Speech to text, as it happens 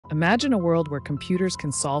Imagine a world where computers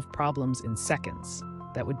can solve problems in seconds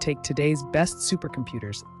that would take today's best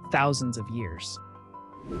supercomputers thousands of years.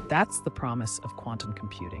 That's the promise of quantum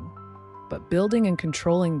computing. But building and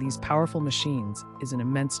controlling these powerful machines is an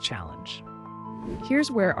immense challenge.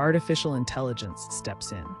 Here's where artificial intelligence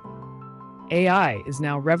steps in. AI is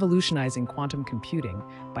now revolutionizing quantum computing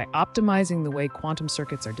by optimizing the way quantum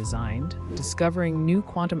circuits are designed, discovering new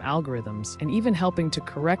quantum algorithms, and even helping to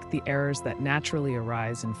correct the errors that naturally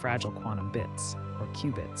arise in fragile quantum bits, or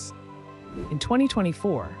qubits. In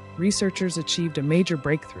 2024, researchers achieved a major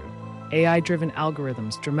breakthrough. AI-driven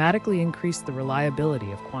algorithms dramatically increased the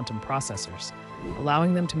reliability of quantum processors,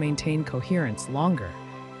 allowing them to maintain coherence longer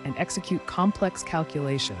and execute complex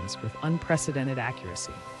calculations with unprecedented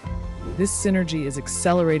accuracy. This synergy is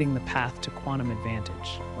accelerating the path to quantum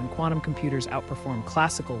advantage, when quantum computers outperform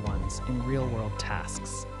classical ones in real-world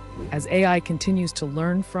tasks. As AI continues to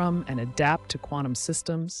learn from and adapt to quantum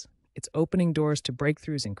systems, it's opening doors to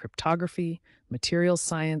breakthroughs in cryptography, materials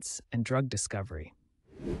science, and drug discovery.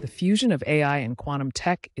 The fusion of AI and quantum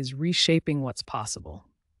tech is reshaping what's possible.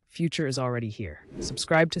 Future is already here.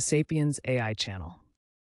 Subscribe to Sapiens AI channel.